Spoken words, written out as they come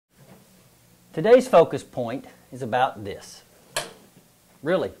Today's focus point is about this.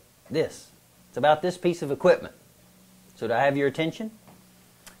 Really, this. It's about this piece of equipment. So do I have your attention?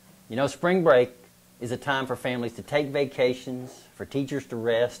 You know, spring break is a time for families to take vacations, for teachers to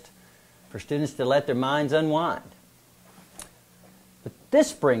rest, for students to let their minds unwind. But this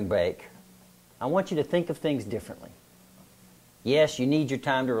spring break, I want you to think of things differently. Yes, you need your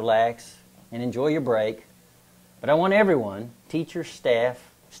time to relax and enjoy your break, but I want everyone, teachers,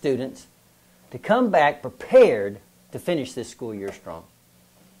 staff, students, to come back prepared to finish this school year strong.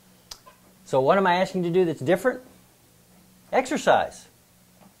 So what am I asking you to do that's different? Exercise.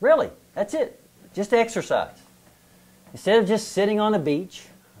 Really, that's it. Just exercise. Instead of just sitting on the beach,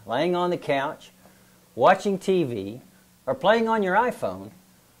 laying on the couch, watching TV, or playing on your iPhone,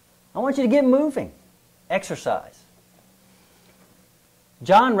 I want you to get moving. Exercise.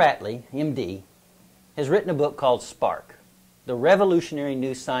 John Rattley, MD, has written a book called Spark, The Revolutionary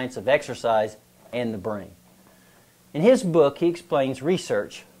New Science of Exercise and the Brain. In his book, he explains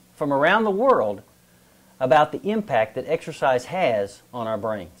research from around the world about the impact that exercise has on our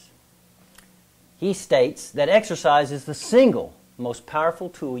brains. He states that exercise is the single most powerful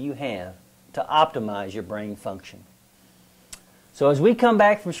tool you have to optimize your brain function. So as we come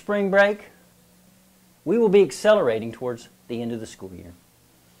back from spring break, we will be accelerating towards the end of the school year.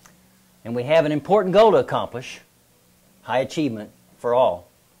 And we have an important goal to accomplish, high achievement for all.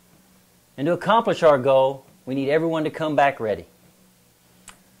 And to accomplish our goal, we need everyone to come back ready.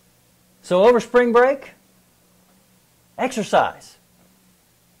 So over spring break, exercise.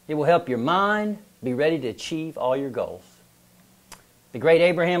 It will help your mind be ready to achieve all your goals. The great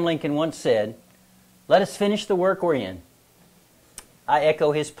Abraham Lincoln once said, "Let us finish the work we're in." I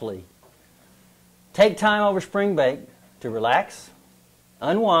echo his plea. Take time over spring break to relax,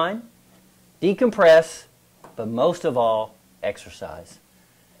 unwind, decompress, but most of all, exercise.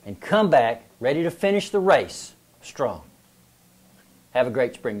 And come back ready to finish the race strong. Have a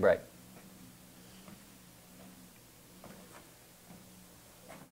great spring break.